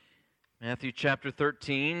Matthew chapter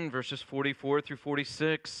 13, verses 44 through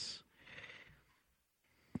 46.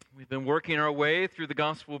 We've been working our way through the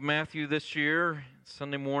Gospel of Matthew this year,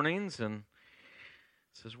 Sunday mornings, and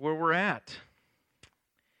this is where we're at.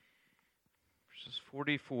 Verses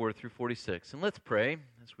 44 through 46. And let's pray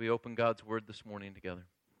as we open God's Word this morning together.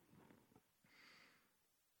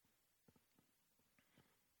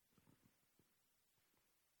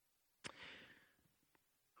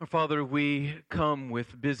 Our Father, we come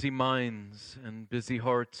with busy minds and busy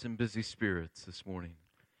hearts and busy spirits this morning.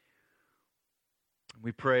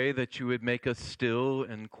 We pray that you would make us still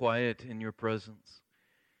and quiet in your presence.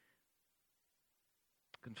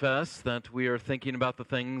 Confess that we are thinking about the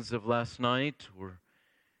things of last night or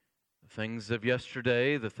the things of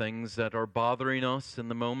yesterday, the things that are bothering us in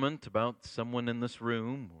the moment about someone in this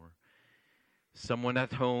room or someone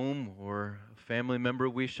at home or a family member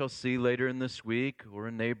we shall see later in this week or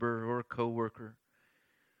a neighbor or a coworker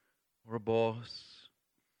or a boss.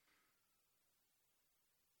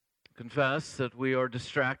 Confess that we are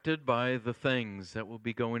distracted by the things that will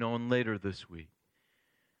be going on later this week.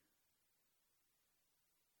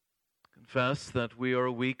 Confess that we are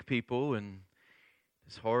a weak people and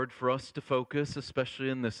it's hard for us to focus, especially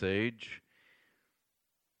in this age.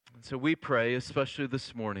 And so we pray, especially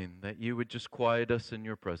this morning, that you would just quiet us in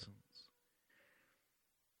your presence.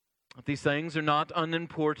 These things are not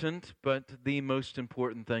unimportant, but the most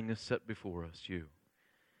important thing is set before us, you.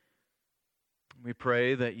 We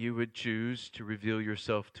pray that you would choose to reveal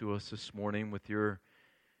yourself to us this morning with your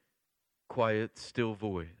quiet, still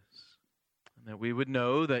voice. And that we would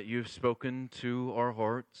know that you've spoken to our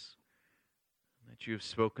hearts, that you've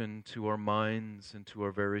spoken to our minds and to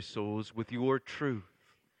our very souls with your truth.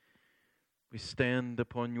 We stand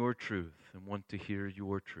upon your truth and want to hear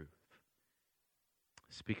your truth.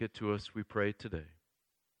 Speak it to us, we pray today.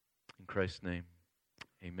 In Christ's name,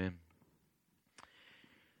 amen.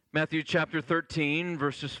 Matthew chapter 13,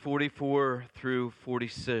 verses 44 through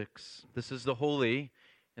 46. This is the holy,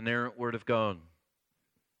 inerrant Word of God.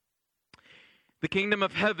 The kingdom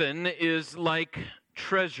of heaven is like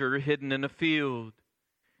treasure hidden in a field,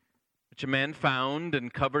 which a man found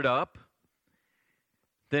and covered up.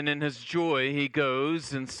 Then in his joy he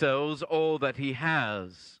goes and sells all that he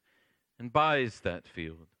has and buys that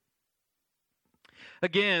field.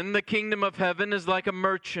 Again, the kingdom of heaven is like a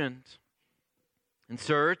merchant in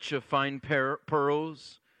search of fine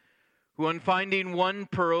pearls, who on finding one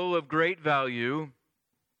pearl of great value,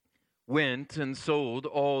 went and sold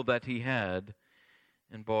all that he had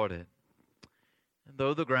and bought it. And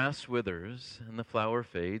though the grass withers and the flower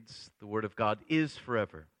fades, the word of God is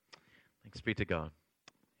forever. Thanks be to God.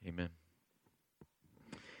 Amen.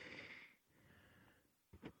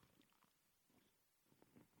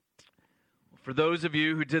 For those of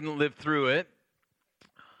you who didn't live through it,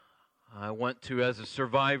 I want to, as a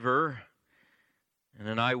survivor and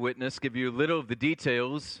an eyewitness, give you a little of the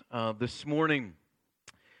details this morning.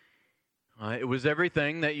 It was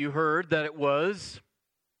everything that you heard that it was.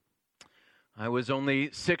 I was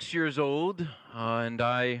only 6 years old, and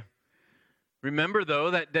I remember,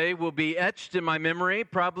 though, that day will be etched in my memory,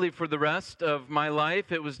 probably for the rest of my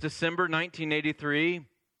life. It was December 1983.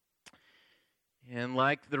 And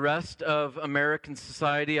like the rest of American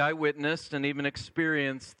society, I witnessed and even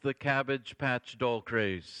experienced the Cabbage Patch doll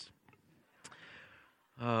craze.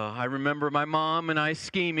 I remember my mom and I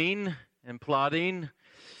scheming and plotting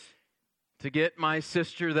to get my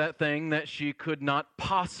sister that thing that she could not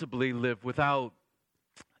possibly live without,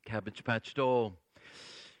 a Cabbage Patch doll.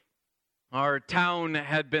 Our town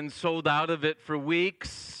had been sold out of it for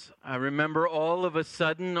weeks. I remember all of a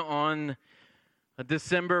sudden on a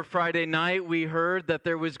December Friday night, we heard that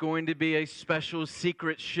there was going to be a special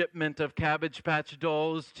secret shipment of Cabbage Patch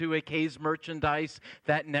dolls to a Kay's Merchandise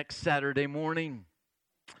that next Saturday morning.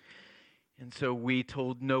 And so we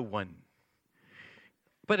told no one.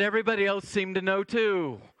 But everybody else seemed to know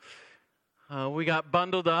too. We got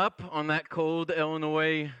bundled up on that cold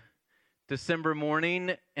Illinois December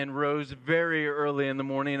morning and rose very early in the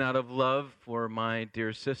morning out of love for my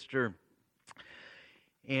dear sister.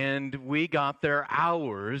 And we got there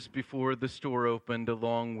hours before the store opened,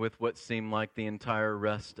 along with what seemed like the entire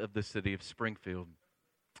rest of the city of Springfield.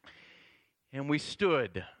 And we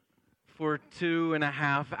stood for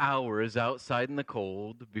 2.5 hours outside in the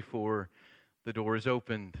cold before the doors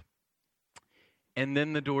opened. And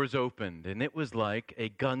then the doors opened, and it was like a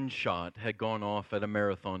gunshot had gone off at a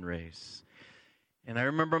marathon race. And I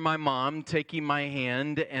remember my mom taking my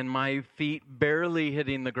hand and my feet barely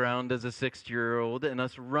hitting the ground as a 6-year-old, and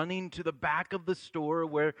us running to the back of the store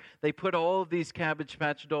where they put all of these Cabbage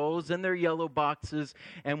Patch dolls in their yellow boxes,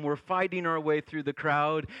 and we're fighting our way through the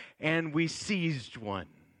crowd, and we seized one.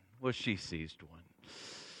 Well, she seized one.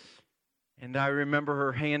 And I remember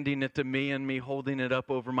her handing it to me and me holding it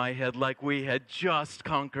up over my head like we had just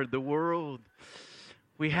conquered the world.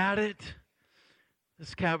 We had it.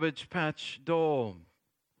 This Cabbage Patch doll.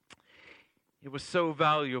 It was so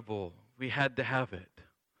valuable, we had to have it.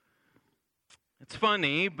 It's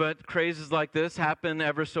funny, but crazes like this happen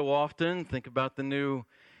ever so often. Think about the new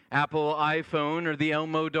Apple iPhone or the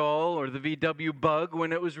Elmo doll or the VW Bug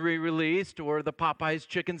when it was re-released or the Popeye's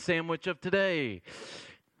chicken sandwich of today.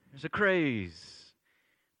 There's a craze.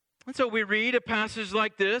 And so we read a passage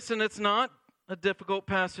like this, and it's not a difficult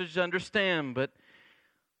passage to understand, but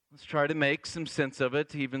let's try to make some sense of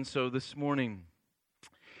it, even so this morning.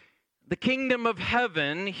 The kingdom of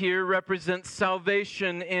heaven here represents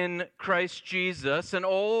salvation in Christ Jesus and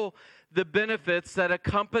all the benefits that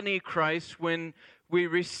accompany Christ when we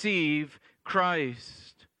receive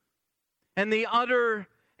Christ, and the utter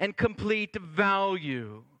and complete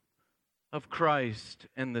value of Christ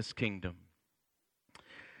in this kingdom.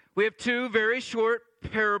 We have two very short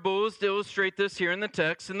parables to illustrate this here in the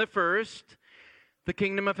text. In the first, the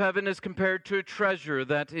kingdom of heaven is compared to a treasure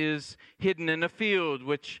that is hidden in a field,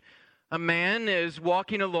 which a man is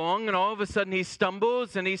walking along, and all of a sudden he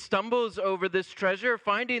stumbles over this treasure,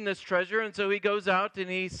 finding this treasure, and so he goes out and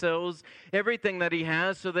he sells everything that he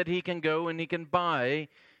has so that he can go and he can buy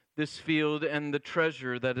this field and the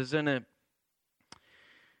treasure that is in it.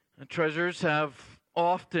 The treasures have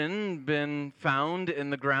often been found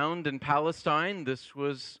in the ground in Palestine. This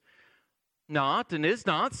was not and is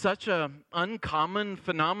not such an uncommon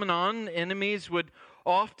phenomenon. Enemies would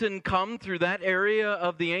often come through that area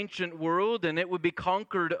of the ancient world, and it would be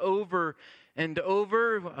conquered over and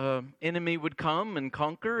over. Enemy would come and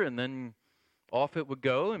conquer, and then off it would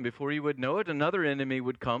go, and before you would know it, another enemy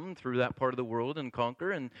would come through that part of the world and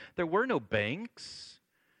conquer. And there were no banks.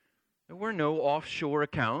 There were no offshore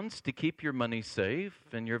accounts to keep your money safe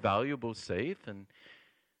and your valuables safe. And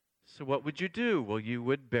so what would you do? Well, you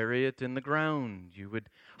would bury it in the ground. You would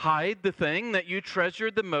hide the thing that you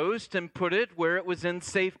treasured the most and put it where it was in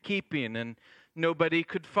safekeeping and nobody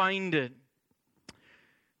could find it.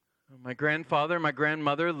 My grandfather and my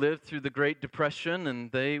grandmother lived through the Great Depression,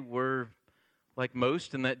 and they were, like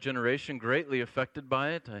most in that generation, greatly affected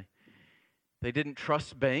by it. They didn't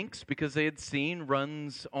trust banks because they had seen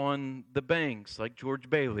runs on the banks, like George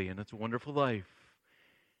Bailey and It's a Wonderful Life.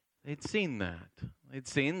 They'd seen that. They'd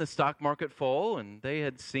seen the stock market fall, and they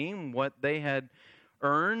had seen what they had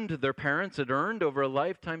earned, their parents had earned over a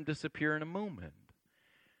lifetime, disappear in a moment.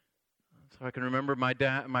 So I can remember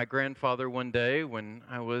my grandfather one day when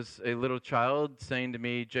I was a little child saying to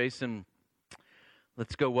me, "Jason,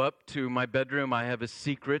 let's go up to my bedroom. I have a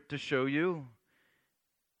secret to show you."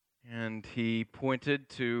 And he pointed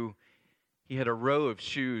to, he had a row of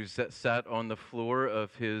shoes that sat on the floor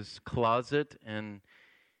of his closet, and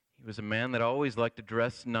he was a man that always liked to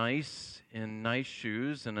dress nice in nice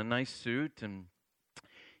shoes and a nice suit. And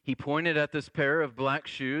he pointed at this pair of black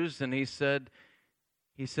shoes, and he said,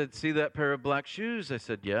 "See that pair of black shoes?" I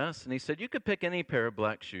said, "Yes." And he said, "You could pick any pair of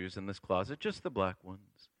black shoes in this closet, just the black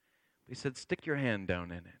ones." He said, "Stick your hand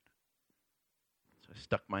down in it." So I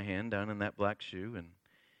stuck my hand down in that black shoe, and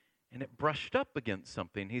it brushed up against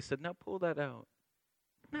something. He said, "Now pull that out."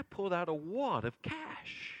 And I pulled out a wad of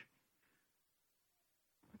cash.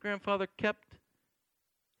 My grandfather kept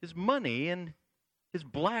his money in his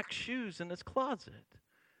black shoes in his closet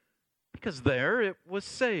because there it was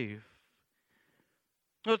safe.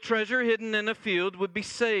 A treasure hidden in a field would be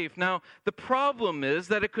safe. Now, the problem is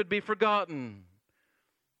that it could be forgotten.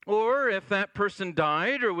 Or if that person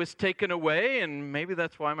died or was taken away, and maybe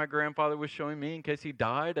that's why my grandfather was showing me, in case he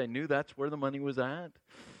died, I knew that's where the money was at.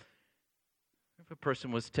 If a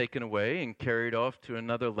person was taken away and carried off to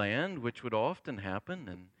another land, which would often happen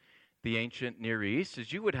in the ancient Near East,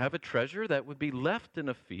 is you would have a treasure that would be left in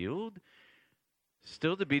a field,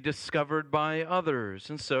 still to be discovered by others.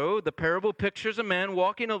 And so the parable pictures a man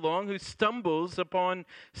walking along who stumbles upon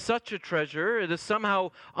such a treasure. It is somehow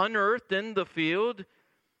unearthed in the field.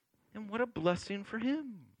 And what a blessing for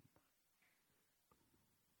him.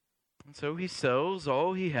 And so he sells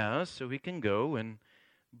all he has so he can go and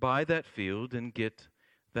buy that field and get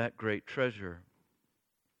that great treasure.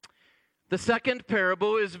 The second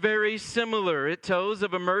parable is very similar. It tells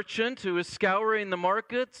of a merchant who is scouring the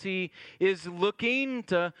markets. He is looking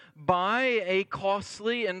to buy a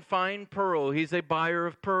costly and fine pearl. He's a buyer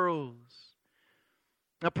of pearls.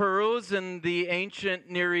 Now, pearls in the ancient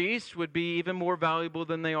Near East would be even more valuable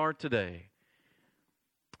than they are today,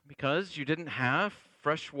 because you didn't have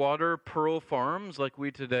freshwater pearl farms like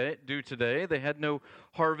we do today. They had no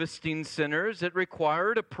harvesting centers. It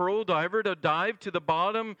required a pearl diver to dive to the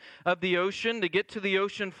bottom of the ocean, to get to the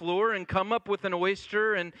ocean floor and come up with an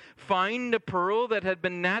oyster and find a pearl that had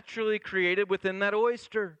been naturally created within that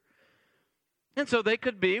oyster. And so they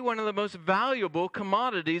could be one of the most valuable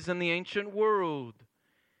commodities in the ancient world.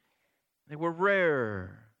 They were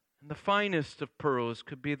rare, and the finest of pearls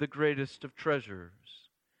could be the greatest of treasures.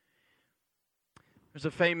 There's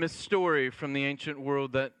a famous story from the ancient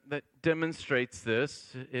world that demonstrates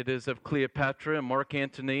this. It is of Cleopatra and Mark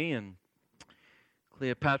Antony. And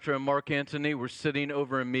Cleopatra and Mark Antony were sitting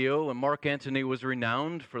over a meal, and Mark Antony was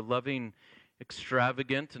renowned for loving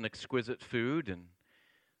extravagant and exquisite food. And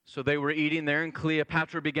so they were eating there, and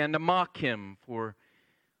Cleopatra began to mock him for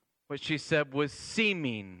what she said was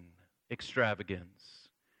seeming extravagance.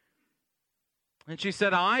 And she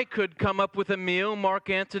said, I could come up with a meal, Mark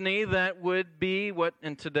Antony, that would be what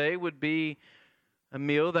in today would be a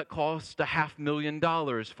meal that cost $500,000,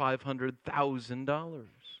 $500,000.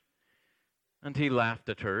 And he laughed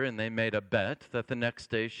at her, and they made a bet that the next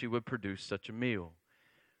day she would produce such a meal.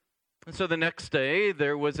 And so the next day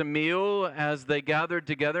there was a meal as they gathered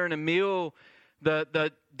together, and a meal,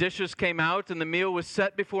 the dishes came out, and the meal was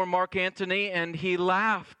set before Mark Antony, and he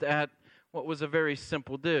laughed at what was a very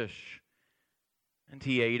simple dish. And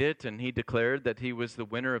he ate it, and he declared that he was the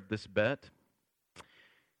winner of this bet.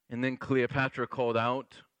 And then Cleopatra called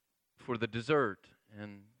out for the dessert,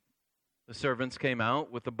 and the servants came out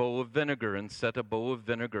with a bowl of vinegar and set a bowl of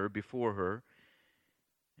vinegar before her.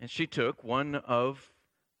 And she took one of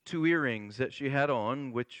two earrings that she had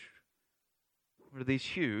on, which were these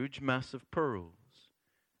huge, massive pearls.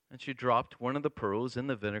 And she dropped one of the pearls in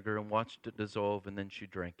the vinegar and watched it dissolve, and then she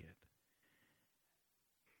drank it.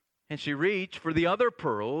 And she reached for the other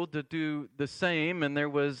pearl to do the same, and there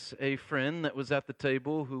was a friend that was at the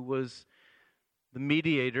table who was the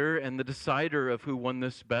mediator and the decider of who won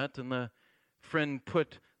this bet, and the friend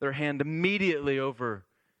put their hand immediately over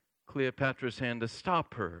Cleopatra's hand to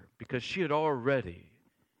stop her, because she had already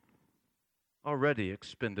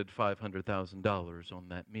expended $500,000 on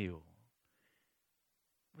that meal.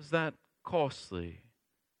 Was that costly?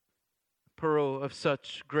 A pearl of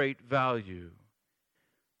such great value.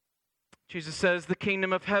 Jesus says the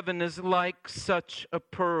kingdom of heaven is like such a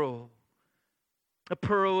pearl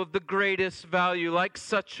of the greatest value, like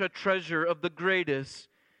such a treasure of the greatest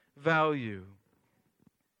value.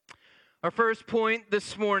 Our first point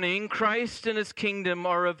this morning, Christ and His kingdom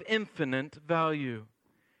are of infinite value.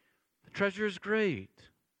 The treasure is great.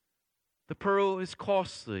 The pearl is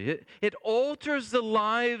costly. It alters the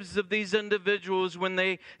lives of these individuals when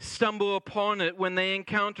they stumble upon it, when they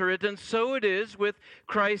encounter it. And so it is with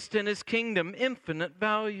Christ and His kingdom, infinite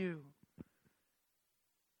value.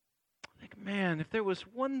 Like, man, if there was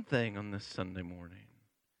one thing on this Sunday morning,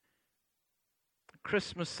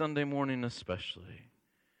 Christmas Sunday morning especially,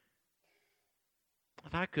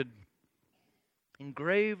 that I could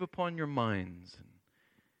engrave upon your minds and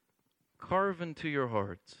carve into your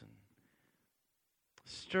hearts and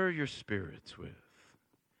stir your spirits with,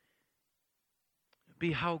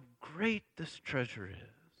 be how great this treasure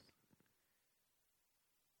is.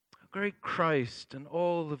 How great Christ and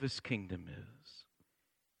all of His kingdom is.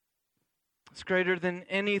 It's greater than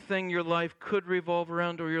anything your life could revolve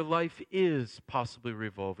around, or your life is possibly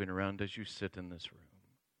revolving around as you sit in this room.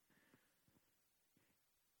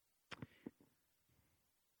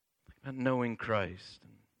 About knowing Christ,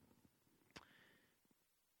 and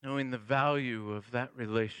knowing the value of that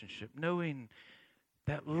relationship, knowing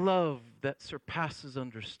that love that surpasses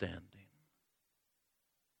understanding,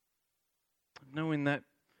 knowing that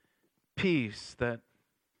peace that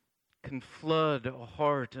can flood a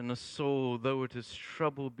heart and a soul, though it is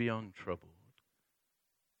troubled beyond troubled.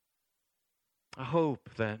 A hope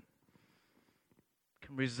that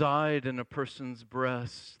can reside in a person's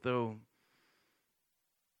breast, though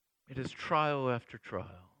it is trial after trial.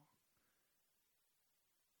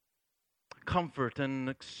 Comfort and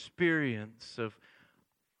experience of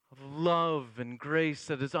love and grace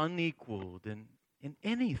that is unequaled in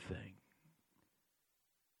anything.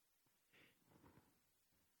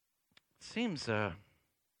 It seems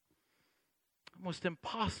almost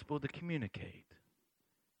impossible to communicate.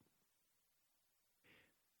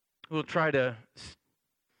 We'll try to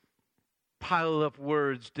pile up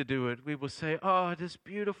words to do it. We will say, oh, it is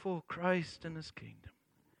beautiful, Christ and His kingdom.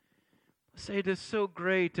 Say it is so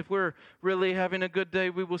great. If we're really having a good day,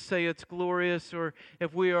 we will say it's glorious. Or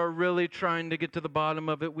if we are really trying to get to the bottom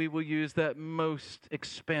of it, we will use that most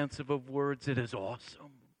expansive of words. It is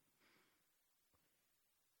awesome.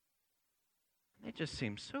 They just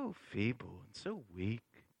seem so feeble and so weak.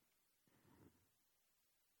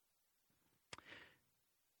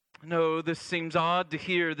 No, this seems odd to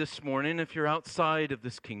hear this morning if you're outside of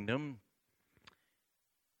this kingdom.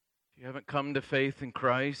 If you haven't come to faith in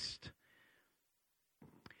Christ.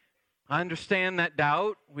 I understand that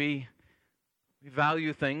doubt. We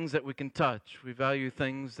value things that we can touch. We value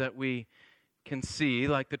things that we can see,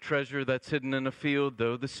 like the treasure that's hidden in a field,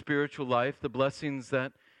 though. The spiritual life, the blessings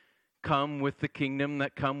that come with the kingdom,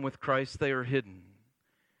 that come with Christ, they are hidden.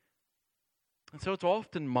 And so it's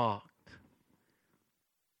often mocked.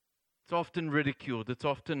 It's often ridiculed. It's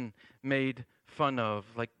often made fun of.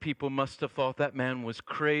 Like people must have thought that man was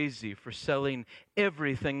crazy for selling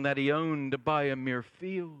everything that he owned to buy a mere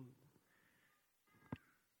field.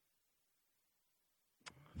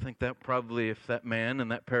 I think that probably if that man in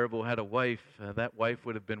that parable had a wife, that wife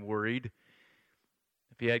would have been worried.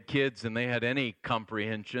 If he had kids and they had any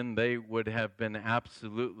comprehension, they would have been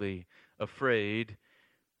absolutely afraid.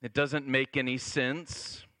 It doesn't make any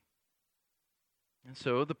sense. And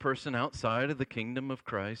so the person outside of the kingdom of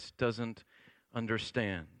Christ doesn't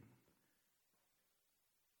understand.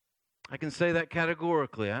 I can say that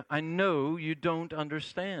categorically. I know you don't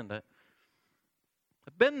understand. I've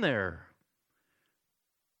been there.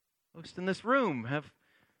 Most in this room have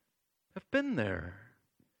been there.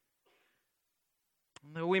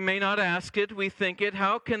 And though we may not ask it, we think it.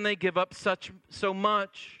 How can they give up so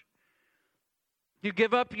much? You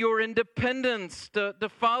give up your independence to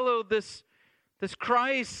follow this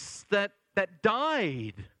Christ that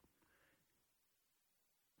died.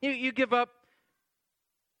 You give up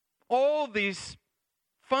all these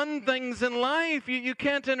fun things in life. You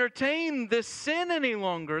can't entertain this sin any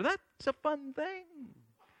longer. That's a fun thing.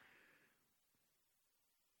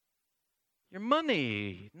 Your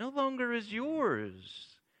money no longer is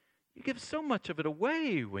yours. You give so much of it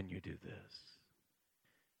away when you do this.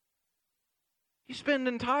 You spend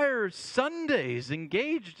entire Sundays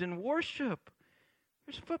engaged in worship.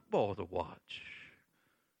 There's football to watch.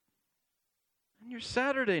 And your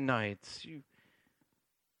Saturday nights, you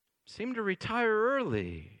seem to retire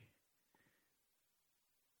early.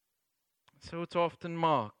 So it's often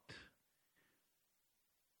mocked.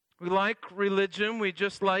 We like religion, we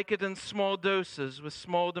just like it in small doses, with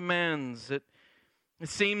small demands. It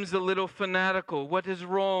seems a little fanatical. What is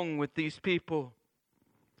wrong with these people?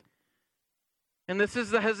 And this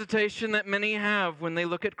is the hesitation that many have when they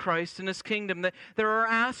look at Christ and His kingdom. That there are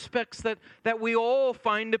aspects that we all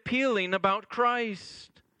find appealing about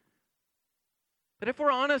Christ. But if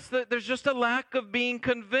we're honest, that there's just a lack of being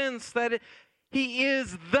convinced that He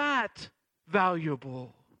is that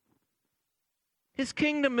valuable. His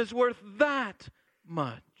kingdom is worth that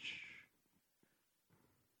much.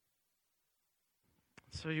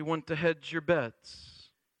 So you want to hedge your bets.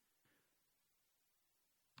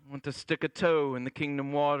 You want to stick a toe in the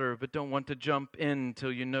kingdom water, but don't want to jump in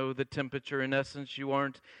till you know the temperature. In essence, you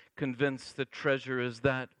aren't convinced the treasure is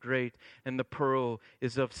that great and the pearl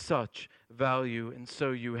is of such value, and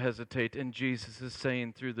so you hesitate. And Jesus is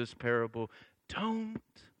saying through this parable, don't.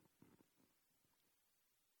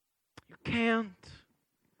 You can't.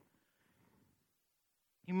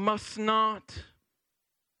 You must not.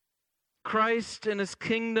 Christ and His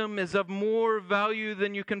kingdom is of more value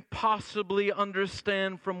than you can possibly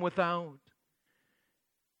understand from without.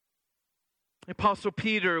 Apostle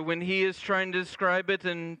Peter, when he is trying to describe it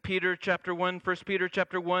in Peter chapter 1, 1 Peter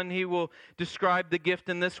chapter 1, he will describe the gift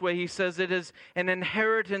in this way. He says it is an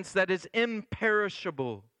inheritance that is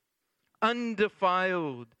imperishable,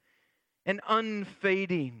 undefiled, and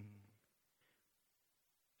unfading.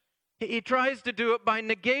 He tries to do it by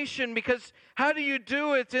negation, because how do you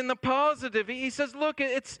do it in the positive? He says, look,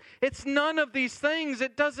 it's none of these things.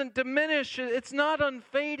 It doesn't diminish. It's not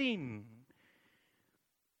unfading.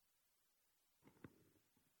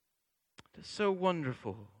 It is so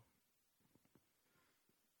wonderful.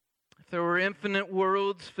 If there were infinite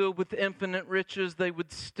worlds filled with infinite riches, they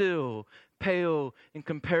would still pale in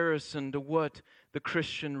comparison to what the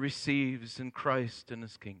Christian receives in Christ and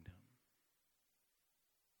His kingdom.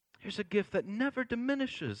 Here's a gift that never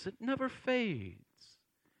diminishes. It never fades.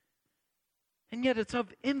 And yet it's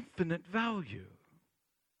of infinite value.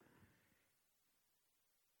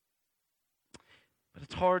 But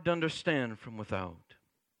it's hard to understand from without.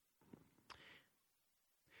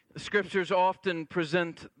 The Scriptures often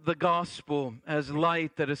present the gospel as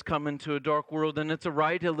light that has come into a dark world, and it's a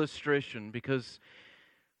right illustration, because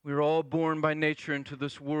We were all born by nature into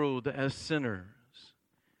this world as sinners.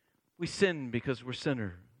 We sin because we're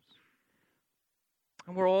sinners.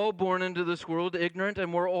 And we're all born into this world ignorant,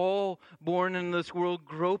 and we're all born into this world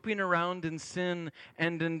groping around in sin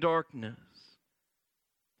and in darkness.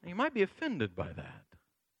 And you might be offended by that.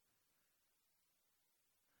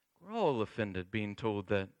 We're all offended being told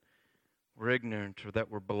that we're ignorant or that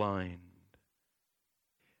we're blind.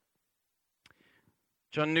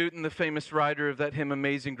 John Newton, the famous writer of that hymn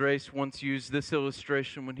Amazing Grace, once used this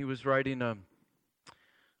illustration when he was writing a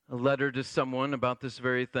letter to someone about this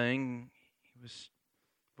very thing. He was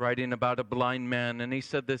writing about a blind man, and he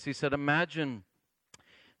said this. He said, imagine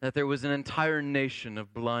that there was an entire nation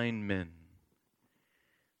of blind men.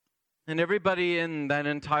 And everybody in that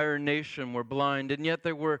entire nation were blind, and yet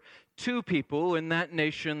there were two people in that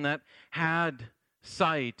nation that had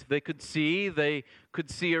sight. They could see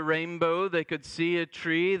a rainbow, they could see a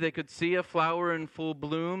tree, they could see a flower in full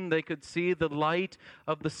bloom, they could see the light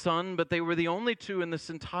of the sun, but they were the only two in this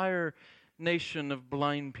entire nation of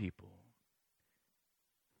blind people.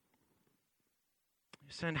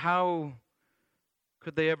 You're saying, how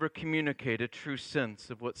could they ever communicate a true sense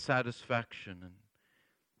of what satisfaction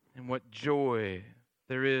and what joy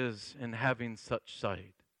there is in having such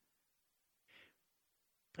sight?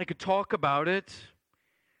 They could talk about it.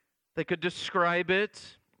 They could describe it.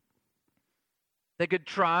 They could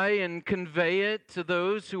try and convey it to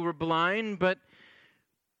those who were blind, but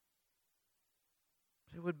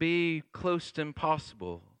it would be close to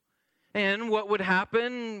impossible. And what would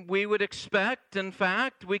happen, we would expect, in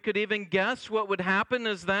fact, we could even guess what would happen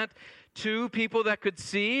is that two people that could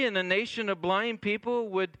see in a nation of blind people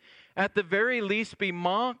would at the very least be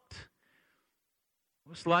mocked.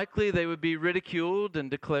 Most likely they would be ridiculed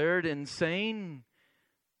and declared insane.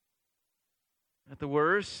 At the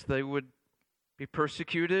worst, they would be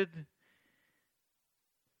persecuted.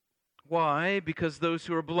 Why? Because those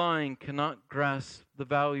who are blind cannot grasp the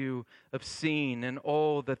value of seeing and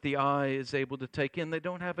all that the eye is able to take in. They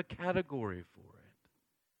don't have a category for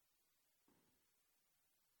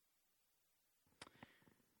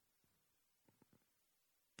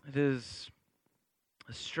it. It is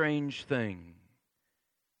a strange thing.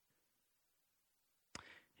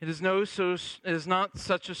 It is not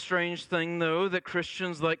such a strange thing, though, that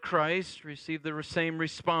Christians like Christ receive the same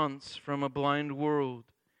response from a blind world.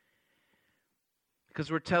 Because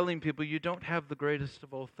we're telling people you don't have the greatest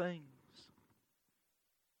of all things.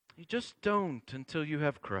 You just don't until you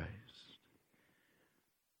have Christ.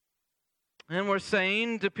 And we're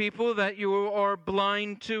saying to people that you are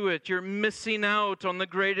blind to it. You're missing out on the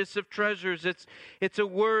greatest of treasures. It's a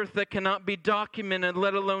worth that cannot be documented,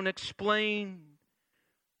 let alone explained.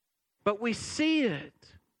 But we see it.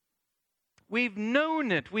 We've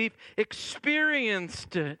known it. We've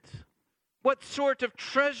experienced it. What sort of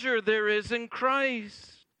treasure there is in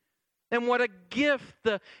Christ. And what a gift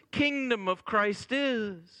the kingdom of Christ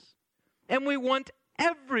is. And we want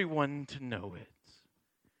everyone to know it.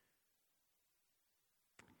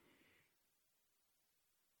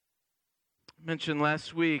 I mentioned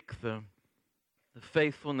last week the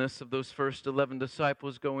faithfulness of those first 11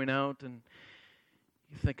 disciples going out, and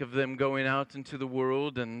you think of them going out into the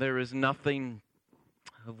world, and there is nothing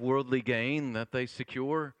of worldly gain that they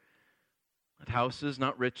secure. Not houses,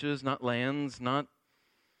 not riches, not lands, not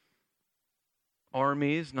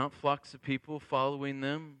armies, not flocks of people following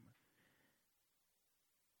them.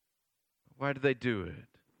 Why do they do it?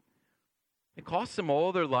 It costs them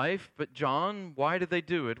all their life, but John, why did they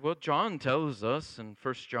do it? Well, John tells us in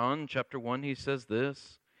 1 John chapter 1, he says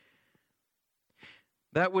this.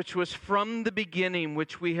 That which was from the beginning,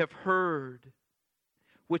 which we have heard,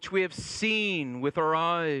 which we have seen with our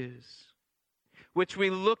eyes, which we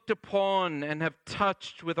looked upon and have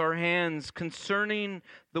touched with our hands concerning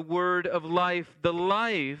the word of life. The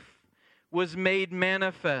life was made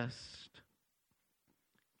manifest,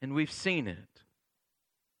 and we've seen it,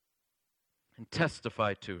 and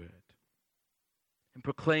testify to it, and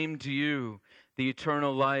proclaim to you the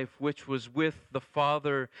eternal life which was with the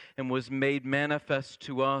Father and was made manifest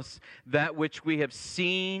to us. That which we have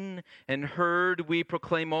seen and heard we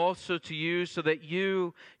proclaim also to you, so that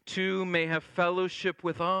you too may have fellowship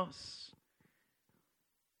with us.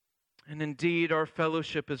 And indeed our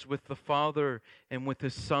fellowship is with the Father and with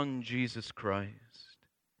His Son Jesus Christ.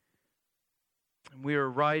 And we are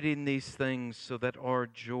writing these things so that our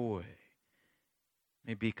joy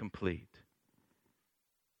may be complete.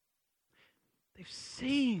 They've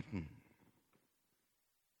seen.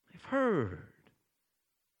 They've heard.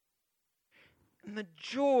 And the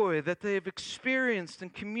joy that they have experienced in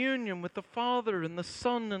communion with the Father and the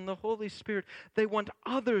Son and the Holy Spirit, they want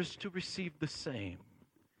others to receive the same.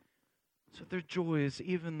 so their joy is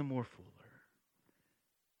even the more fuller.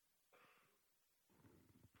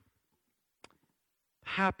 The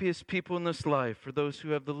happiest people in this life are those who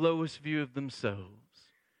have the lowest view of themselves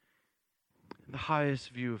and the highest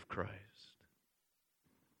view of Christ.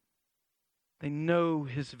 They know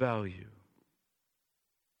His value.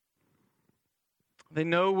 They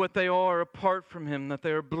know what they are apart from Him, that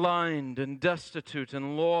they are blind and destitute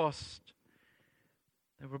and lost.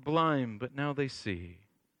 They were blind, but now they see.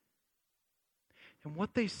 And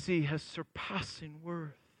what they see has surpassing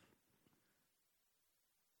worth.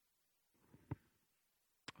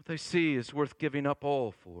 What they see is worth giving up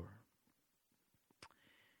all for.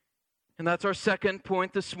 And that's our second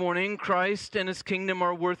point this morning. Christ and His kingdom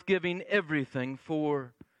are worth giving everything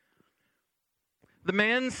for. The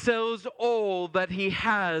man sells all that he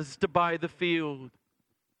has to buy the field.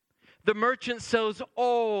 The merchant sells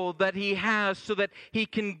all that he has so that he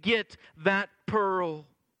can get that pearl.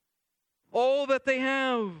 All that they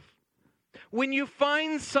have. When you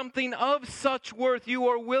find something of such worth, you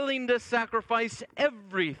are willing to sacrifice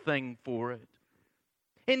everything for it.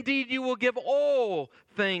 Indeed, you will give all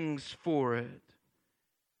things for it.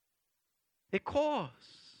 It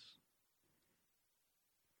costs.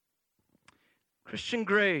 Christian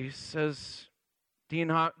grace, as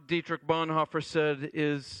Dietrich Bonhoeffer said,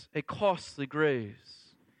 is a costly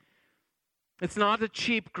grace. It's not a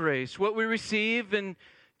cheap grace. What we receive in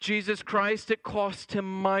Jesus Christ, it cost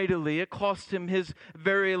Him mightily. It cost Him His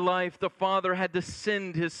very life. The Father had to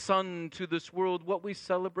send His Son to this world, what we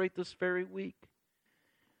celebrate this very week.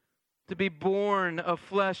 To be born of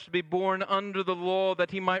flesh, to be born under the law,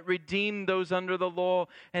 that He might redeem those under the law.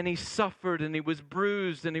 And He suffered, and He was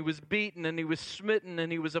bruised, and He was beaten, and He was smitten,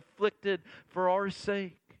 and He was afflicted for our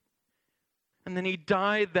sake. And then He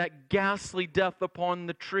died that ghastly death upon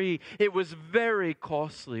the tree. It was very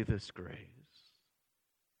costly, this grace.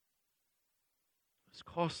 It was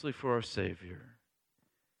costly for our Savior.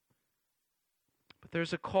 But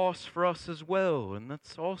there's a cost for us as well, and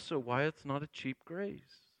that's also why it's not a cheap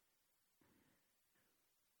grace.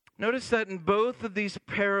 Notice that in both of these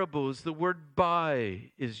parables, the word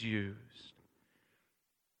buy is used.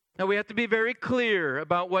 Now we have to be very clear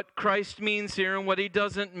about what Christ means here and what He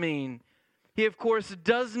doesn't mean. He, of course,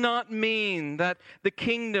 does not mean that the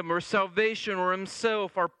kingdom or salvation or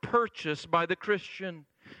Himself are purchased by the Christian.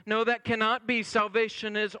 No, that cannot be.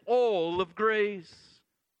 Salvation is all of grace.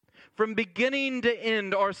 From beginning to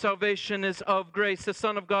end, our salvation is of grace. The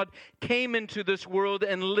Son of God came into this world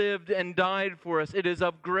and lived and died for us. It is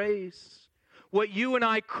of grace. What you and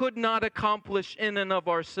I could not accomplish in and of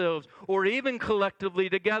ourselves, or even collectively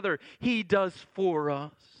together, He does for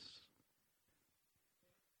us.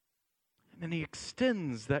 And then He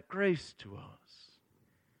extends that grace to us.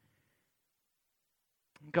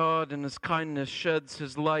 God in His kindness sheds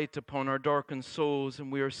His light upon our darkened souls,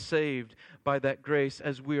 and we are saved by that grace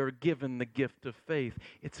as we are given the gift of faith.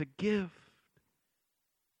 It's a gift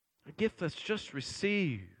that's just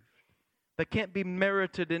received, that can't be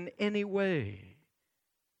merited in any way.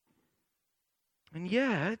 And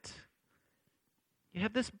yet, you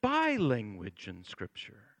have this buy language in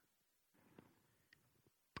Scripture.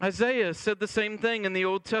 Isaiah said the same thing in the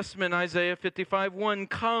Old Testament, Isaiah 55:1,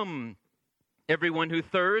 "Come, everyone who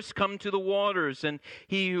thirsts, come to the waters, and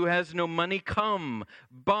he who has no money, come,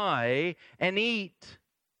 buy and eat."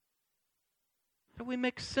 How do we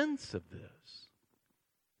make sense of this?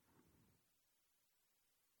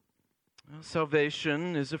 Well,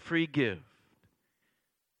 salvation is a free gift.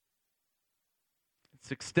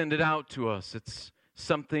 It's extended out to us. It's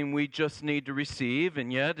something we just need to receive,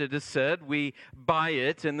 and yet it is said we buy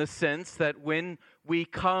it in the sense that when we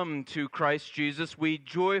come to Christ Jesus, we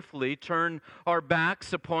joyfully turn our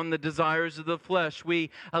backs upon the desires of the flesh. We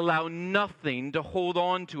allow nothing to hold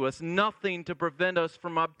on to us, nothing to prevent us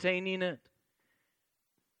from obtaining it.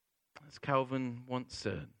 As Calvin once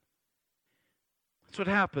said. That's what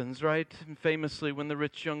happens, right? And famously, when the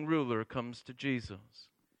rich young ruler comes to Jesus.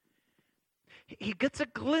 He gets a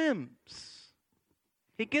glimpse.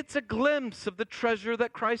 He gets a glimpse of the treasure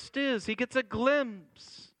that Christ is. He gets a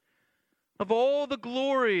glimpse of all the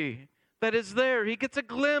glory that is there. He gets a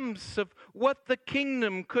glimpse of what the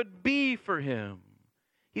kingdom could be for him.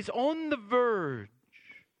 He's on the verge.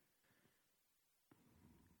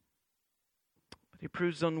 But he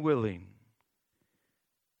proves unwilling.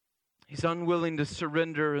 He's unwilling to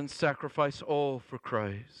surrender and sacrifice all for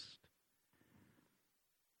Christ.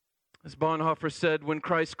 As Bonhoeffer said, when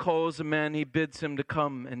Christ calls a man, He bids him to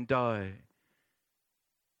come and die.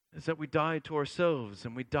 Is that we die to ourselves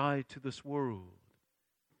and we die to this world.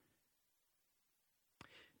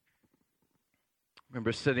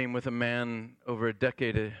 remember sitting with a man over a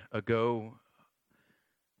decade ago.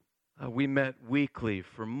 We met weekly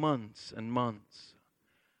for months and months.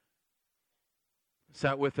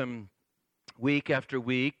 Sat with him week after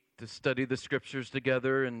week to study the Scriptures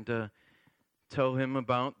together and tell him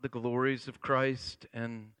about the glories of Christ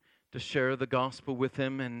and to share the gospel with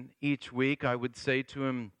him. And each week I would say to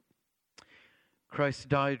him, Christ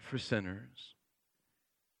died for sinners.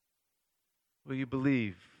 Will you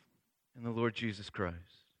believe in the Lord Jesus Christ?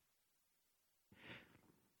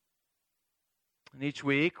 And each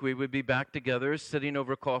week we would be back together sitting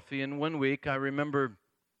over coffee. And one week I remember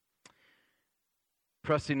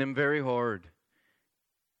pressing him very hard.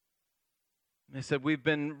 I said, we've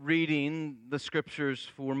been reading the Scriptures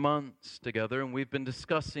for months together, and we've been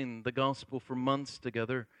discussing the gospel for months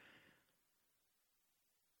together.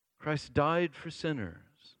 Christ died for sinners,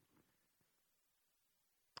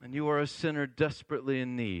 and you are a sinner desperately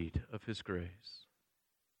in need of His grace.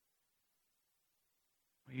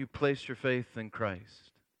 Will you place your faith in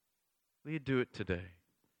Christ? Will you do it today?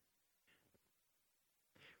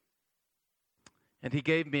 And he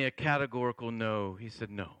gave me a categorical no. He said,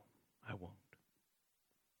 no, I won't.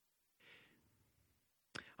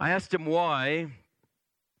 I asked him why,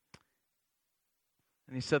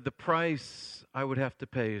 and he said, the price I would have to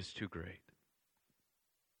pay is too great.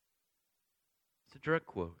 It's a direct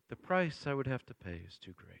quote. The price I would have to pay is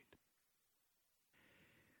too great.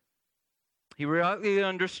 He rightly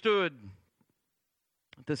understood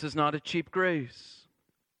that this is not a cheap grace.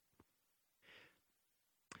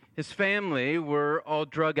 His family were all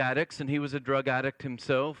drug addicts, and he was a drug addict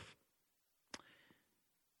himself.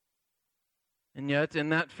 And yet, in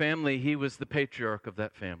that family, he was the patriarch of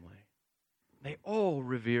that family. They all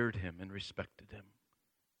revered him and respected him.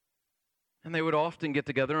 And they would often get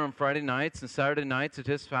together on Friday nights and Saturday nights at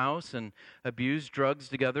his house and abuse drugs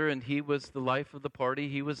together, and he was the life of the party.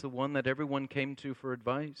 He was the one that everyone came to for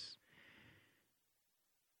advice.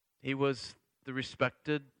 He was the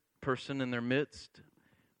respected person in their midst.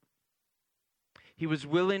 He was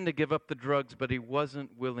willing to give up the drugs, but he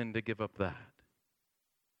wasn't willing to give up that.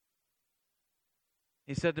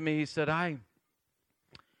 He said to me, it's not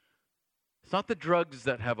the drugs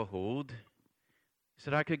that have a hold. He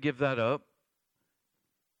said, I could give that up,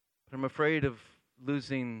 but I'm afraid of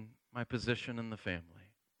losing my position in the family.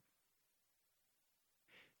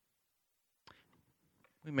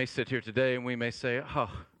 We may sit here today and we may say,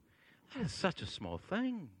 oh, that is such a small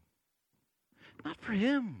thing. Not for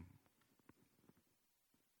him.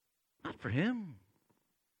 Not for him.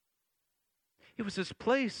 It was his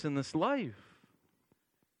place in this life.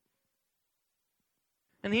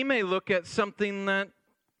 And he may look at something that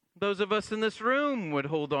those of us in this room would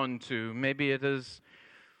hold on to. Maybe it is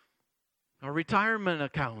our retirement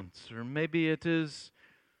accounts, or maybe it is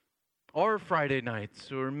our Friday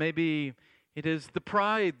nights, or maybe it is the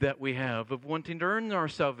pride that we have of wanting to earn our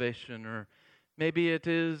salvation, or maybe it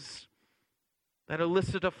is that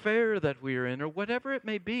illicit affair that we are in, or whatever it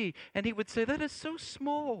may be. And he would say, that is so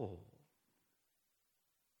small.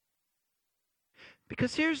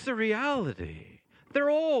 Because here's the reality. They're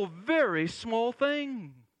all very small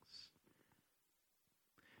things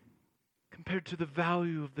compared to the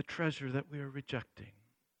value of the treasure that we are rejecting.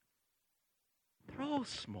 They're all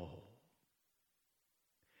small.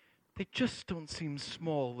 They just don't seem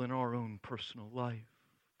small in our own personal life.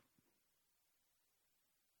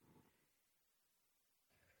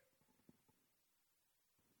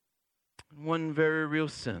 In one very real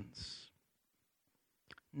sense,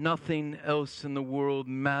 nothing else in the world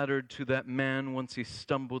mattered to that man once he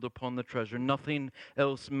stumbled upon the treasure. Nothing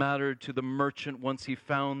else mattered to the merchant once he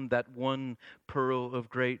found that one pearl of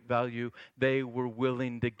great value. They were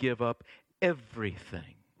willing to give up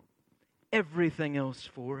everything else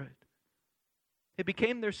for it. It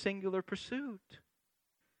became their singular pursuit.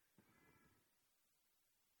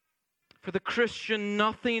 For the Christian,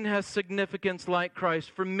 nothing has significance like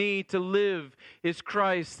Christ. For me, to live is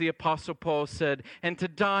Christ, the Apostle Paul said, and to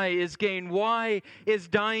die is gain. Why is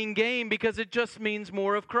dying gain? Because it just means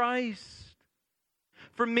more of Christ.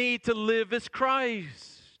 For me, to live is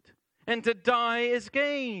Christ, and to die is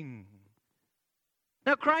gain.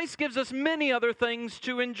 Now, Christ gives us many other things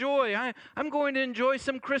to enjoy. I'm going to enjoy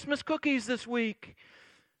some Christmas cookies this week.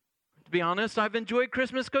 To be honest, I've enjoyed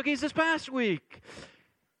Christmas cookies this past week.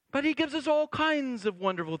 But He gives us all kinds of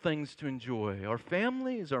wonderful things to enjoy. Our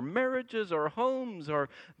families, our marriages, our homes, our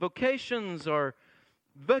vocations, our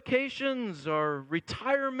vacations, our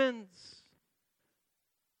retirements.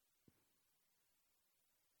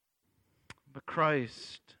 But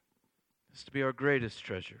Christ is to be our greatest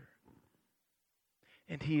treasure.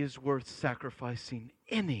 And He is worth sacrificing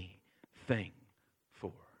anything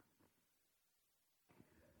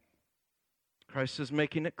Christ is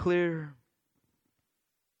making it clear.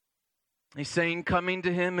 He's saying coming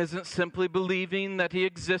to Him isn't simply believing that He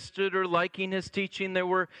existed or liking His teaching. There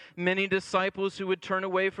were many disciples who would turn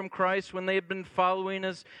away from Christ when they had been following,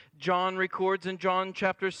 as John records in John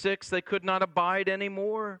chapter 6. They could not abide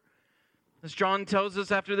anymore. As John tells us,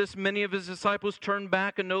 after this, many of His disciples turned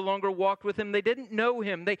back and no longer walked with Him. They didn't know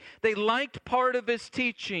Him. They liked part of His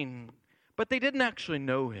teaching, but they didn't actually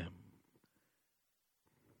know Him.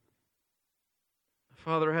 The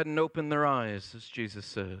Father hadn't opened their eyes, as Jesus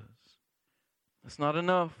says. It's not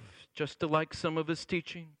enough just to like some of His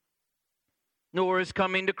teaching. Nor is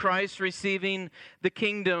coming to Christ, receiving the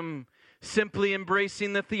kingdom, simply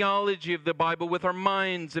embracing the theology of the Bible with our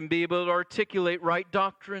minds and be able to articulate right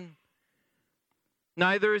doctrine.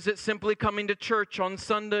 Neither is it simply coming to church on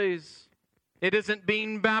Sundays. It isn't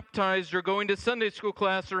being baptized or going to Sunday school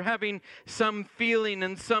class or having some feeling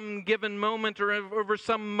in some given moment or over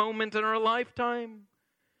some moment in our lifetime.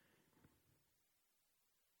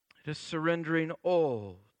 It is surrendering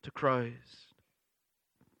all to Christ.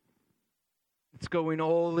 It's going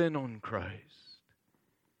all in on Christ.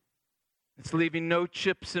 It's leaving no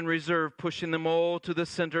chips in reserve, pushing them all to the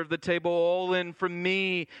center of the table. All in. For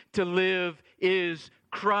me to live is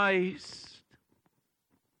Christ.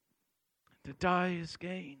 To die is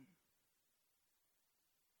gain.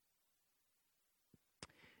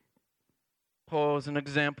 Paul, as an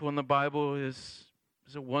example in the Bible, is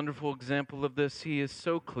a wonderful example of this. He is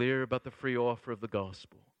so clear about the free offer of the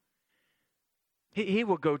gospel. He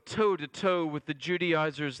will go toe-to-toe with the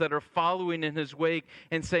Judaizers that are following in his wake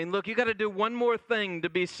and saying, look, you got to do one more thing to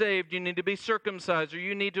be saved. You need to be circumcised, or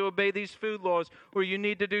you need to obey these food laws, or you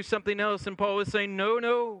need to do something else. And Paul is saying,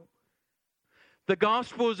 no. The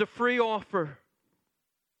gospel is a free offer.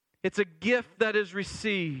 It's a gift that is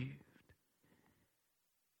received.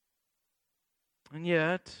 And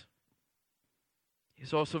yet,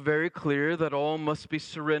 he's also very clear that all must be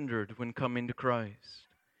surrendered when coming to Christ.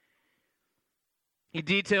 He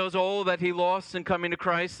details all that he lost in coming to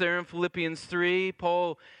Christ there in Philippians 3.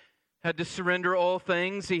 Paul had to surrender all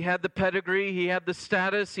things. He had the pedigree, he had the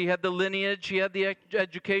status, he had the lineage, he had the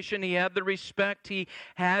education, he had the respect. He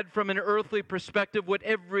had, from an earthly perspective, what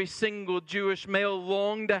every single Jewish male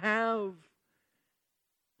longed to have.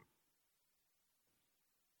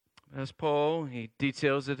 As Paul, he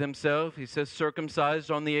details it himself. He says, circumcised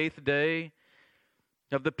on the 8th day,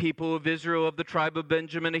 of the people of Israel, of the tribe of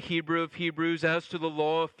Benjamin, a Hebrew of Hebrews, as to the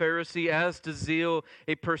law, a Pharisee, as to zeal,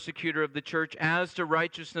 a persecutor of the church, as to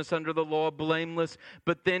righteousness under the law, blameless.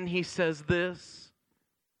 But then he says this,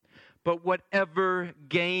 but whatever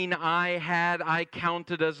gain I had, I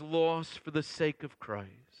counted as loss for the sake of Christ.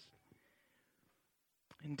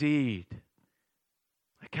 Indeed,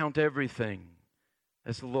 I count everything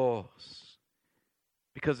as loss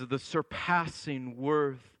because of the surpassing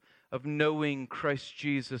worth of knowing Christ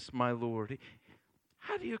Jesus, my Lord.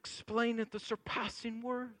 How do you explain it, the surpassing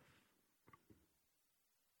worth?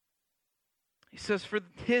 He says, for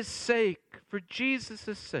His sake, for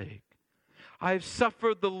Jesus' sake, I have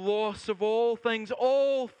suffered the loss of all things,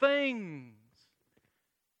 all things.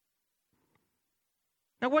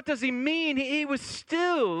 Now, what does he mean? He was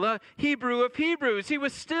still a Hebrew of Hebrews. He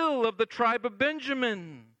was still of the tribe of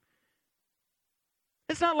Benjamin.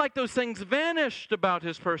 It's not like those things vanished about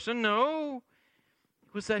his person. No.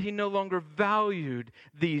 It was that he no longer valued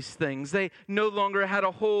these things. They no longer had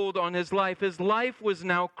a hold on his life. His life was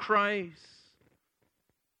now Christ.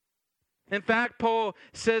 In fact, Paul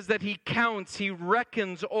says that he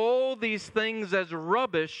reckons all these things as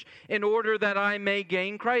rubbish in order that I may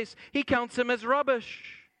gain Christ. He counts them as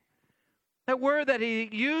rubbish. That word that he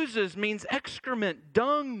uses means excrement,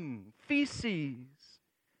 dung, feces.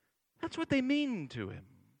 That's what they mean to him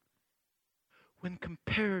when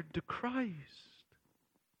compared to Christ.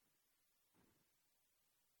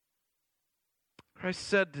 Christ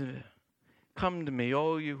said, come to me,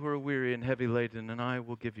 all you who are weary and heavy laden, and I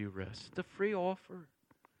will give you rest. It's a free offer.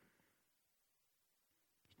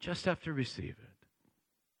 You just have to receive it.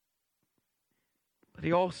 But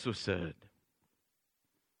he also said,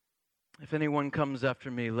 if anyone comes after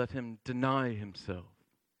me, let him deny himself,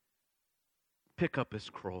 pick up his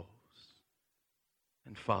cross,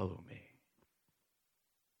 and follow me.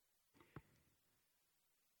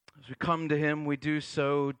 As we come to him, we do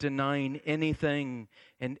so denying anything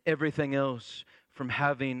and everything else from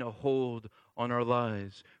having a hold on our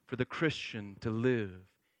lives. For the Christian to live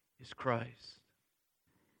is Christ.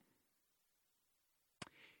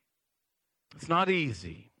 It's not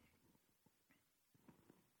easy.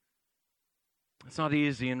 It's not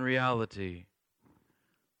easy in reality.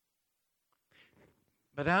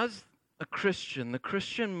 But as a Christian, the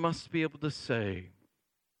Christian must be able to say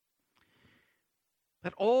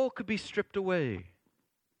that all could be stripped away.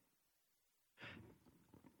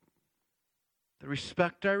 The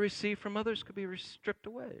respect I receive from others could be stripped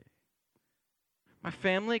away. My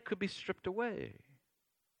family could be stripped away.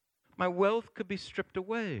 My wealth could be stripped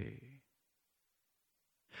away.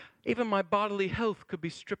 Even my bodily health could be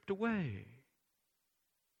stripped away.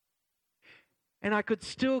 And I could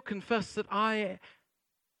still confess that I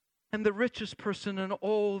am the richest person in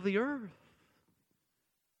all the earth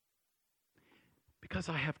because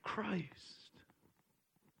I have Christ.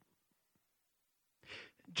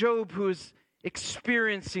 Job, who is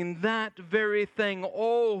experiencing that very thing,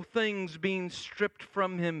 all things being stripped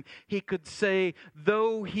from him, he could say,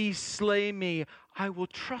 though he slay me, I will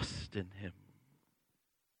trust in him.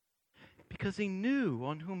 Because he knew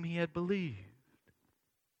on whom he had believed.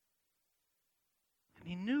 And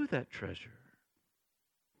he knew that treasure.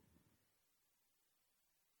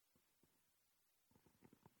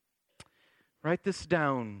 Write this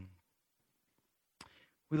down.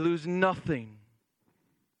 We lose nothing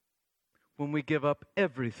when we give up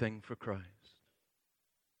everything for Christ.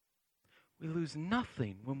 We lose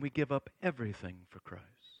nothing when we give up everything for Christ.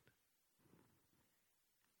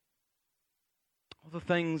 All the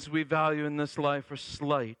things we value in this life are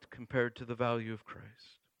slight compared to the value of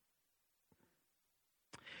Christ.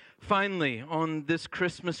 Finally, on this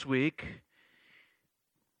Christmas week,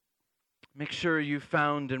 make sure you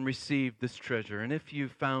found and received this treasure. And if you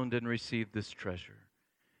found and received this treasure,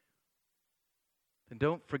 then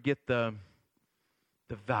don't forget the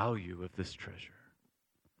value of this treasure.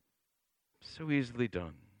 So easily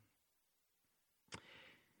done.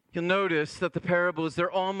 You'll notice that the parables,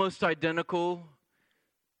 they're almost identical,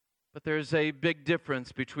 but there's a big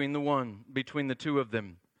difference between the two of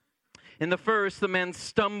them. In the first, the man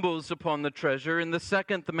stumbles upon the treasure. In the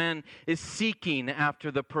second, the man is seeking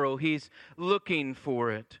after the pearl. He's looking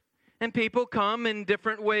for it. And people come in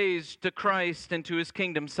different ways to Christ and to His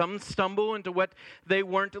kingdom. Some stumble into what they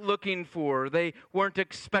weren't looking for. They weren't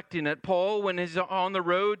expecting it. Paul, when he's on the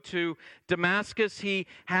road to Damascus, he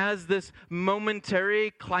has this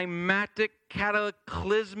momentary, climactic,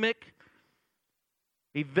 cataclysmic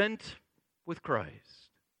event with Christ.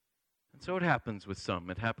 So it happens with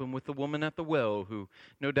some. It happened with the woman at the well who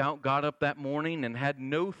no doubt got up that morning and had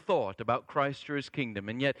no thought about Christ or His kingdom.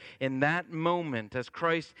 And yet in that moment, as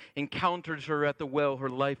Christ encounters her at the well, her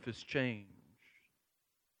life is changed.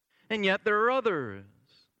 And yet there are others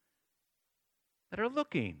that are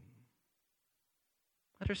looking,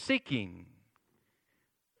 that are seeking.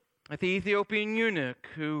 Like the Ethiopian eunuch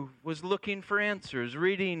who was looking for answers,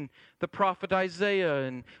 reading the prophet Isaiah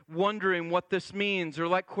and wondering what this means, or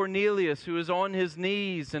like Cornelius who is on his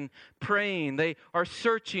knees and praying. They are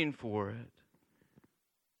searching for it.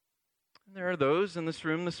 And there are those in this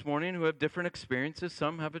room this morning who have different experiences.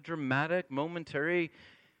 Some have a dramatic, momentary,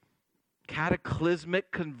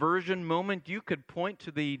 cataclysmic conversion moment. You could point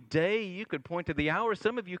to the day, you could point to the hour.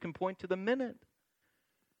 Some of you can point to the minute.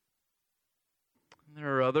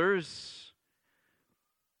 There are others.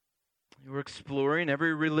 You were exploring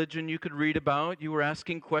every religion you could read about. You were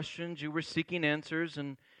asking questions. You were seeking answers.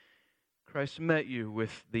 And Christ met you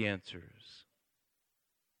with the answers.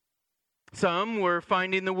 Some were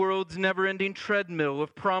finding the world's never-ending treadmill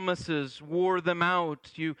of promises, wore them out.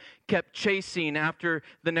 You kept chasing after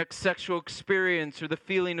the next sexual experience or the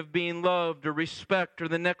feeling of being loved or respect or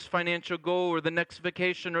the next financial goal or the next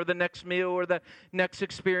vacation or the next meal or the next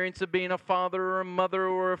experience of being a father or a mother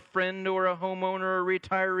or a friend or a homeowner or a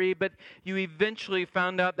retiree. But you eventually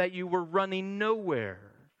found out that you were running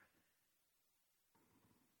nowhere.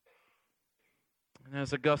 And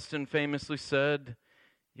as Augustine famously said,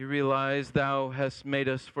 you realize Thou hast made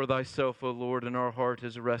us for Thyself, O Lord, and our heart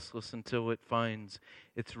is restless until it finds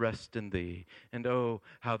its rest in Thee. And oh,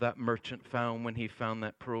 how that merchant found when he found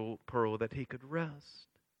that pearl that he could rest.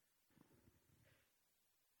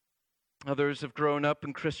 Others have grown up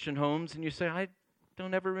in Christian homes, and you say, I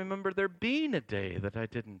don't ever remember there being a day that I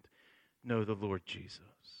didn't know the Lord Jesus.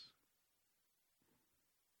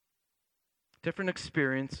 Different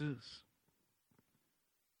experiences,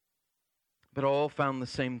 but all found the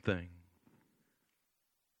same thing.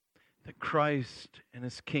 That Christ and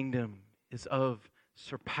His kingdom is of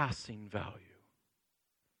surpassing value.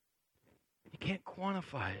 You can't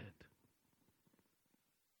quantify it.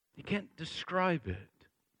 You can't describe it.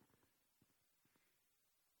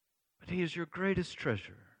 But He is your greatest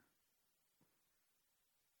treasure.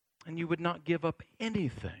 And you would not give up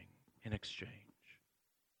anything in exchange.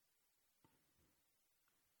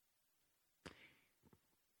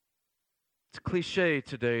 It's cliche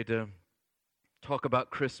today to talk about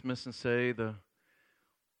Christmas and say the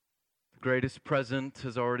greatest present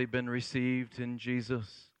has already been received in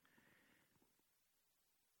Jesus.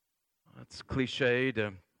 It's cliche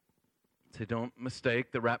to say don't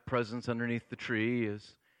mistake the wrapped presents underneath the tree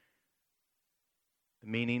as the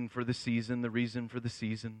meaning for the season, the reason for the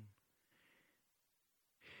season.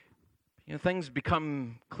 Things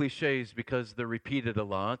become cliches because they're repeated a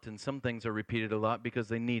lot, and some things are repeated a lot because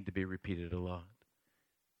they need to be repeated a lot.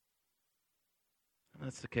 And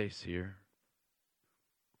that's the case here.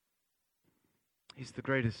 He's the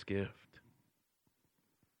greatest gift.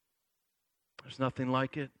 There's nothing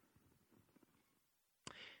like it.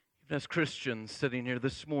 Even as Christians sitting here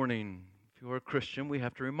this morning, if you're a Christian, we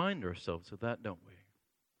have to remind ourselves of that, don't we?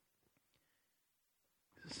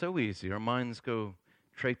 It's so easy. Our minds go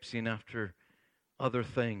traipsing after other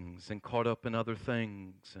things and caught up in other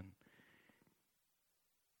things. And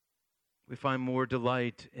we find more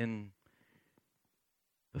delight in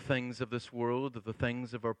the things of this world, of the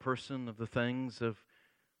things of our person, of the things of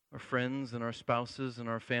our friends and our spouses and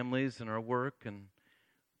our families and our work and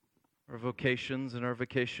our vocations and our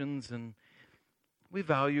vacations. And we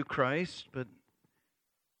value Christ, but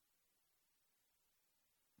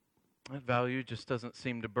that value just doesn't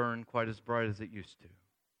seem to burn quite as bright as it used to.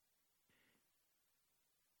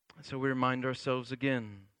 And so we remind ourselves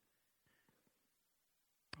again,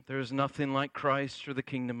 there is nothing like Christ or the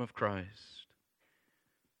kingdom of Christ.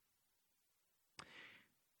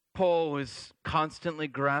 Paul is constantly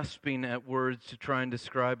grasping at words to try and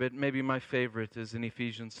describe it. Maybe my favorite is in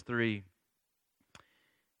Ephesians 3.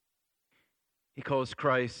 He calls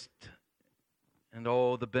Christ and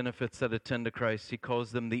all the benefits that attend to Christ, he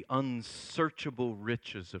calls them the unsearchable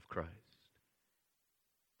riches of Christ.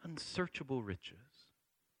 Unsearchable riches.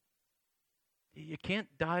 You can't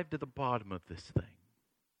dive to the bottom of this thing.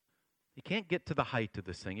 You can't get to the height of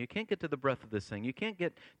this thing. You can't get to the breadth of this thing. You can't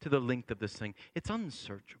get to the length of this thing. It's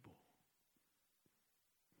unsearchable.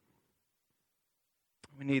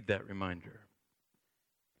 We need that reminder.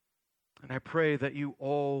 And I pray that you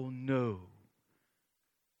all know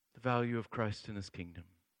the value of Christ and His kingdom,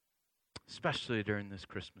 especially during this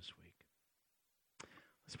Christmas week.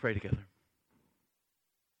 Let's pray together.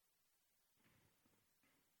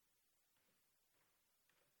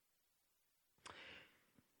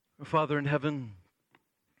 Our Father in heaven,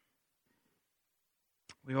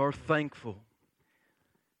 we are thankful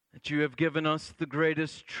that you have given us the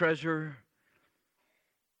greatest treasure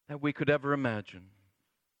that we could ever imagine.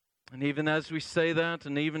 And even as we say that,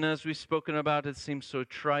 and even as we've spoken about it, seems so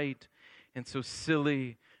trite and so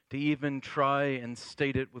silly to even try and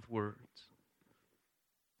state it with words.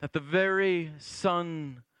 That the very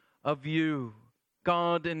Son of you,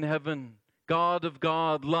 God in heaven, God of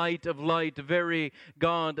God, light of light, very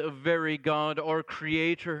God of very God, our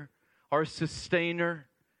Creator, our Sustainer,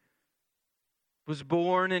 was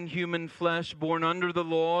born in human flesh, born under the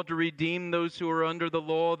law to redeem those who are under the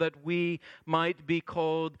law, that we might be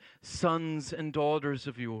called sons and daughters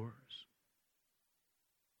of yours.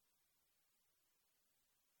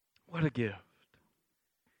 What a gift.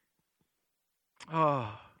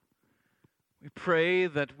 We pray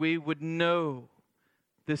that we would know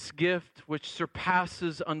this gift which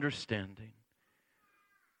surpasses understanding,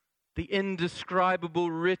 the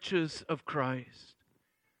indescribable riches of Christ,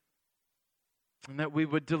 and that we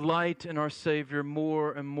would delight in our Savior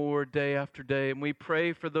more and more day after day. And we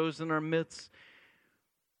pray for those in our midst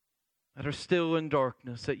that are still in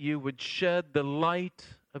darkness, that you would shed the light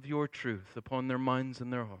of your truth upon their minds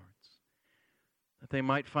and their hearts, that they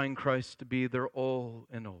might find Christ to be their all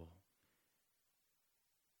in all.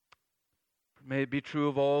 May it be true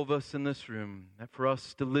of all of us in this room, that for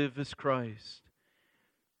us to live is Christ,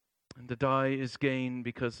 and to die is gain,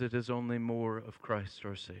 because it is only more of Christ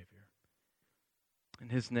our Savior. In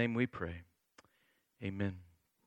His name we pray. Amen.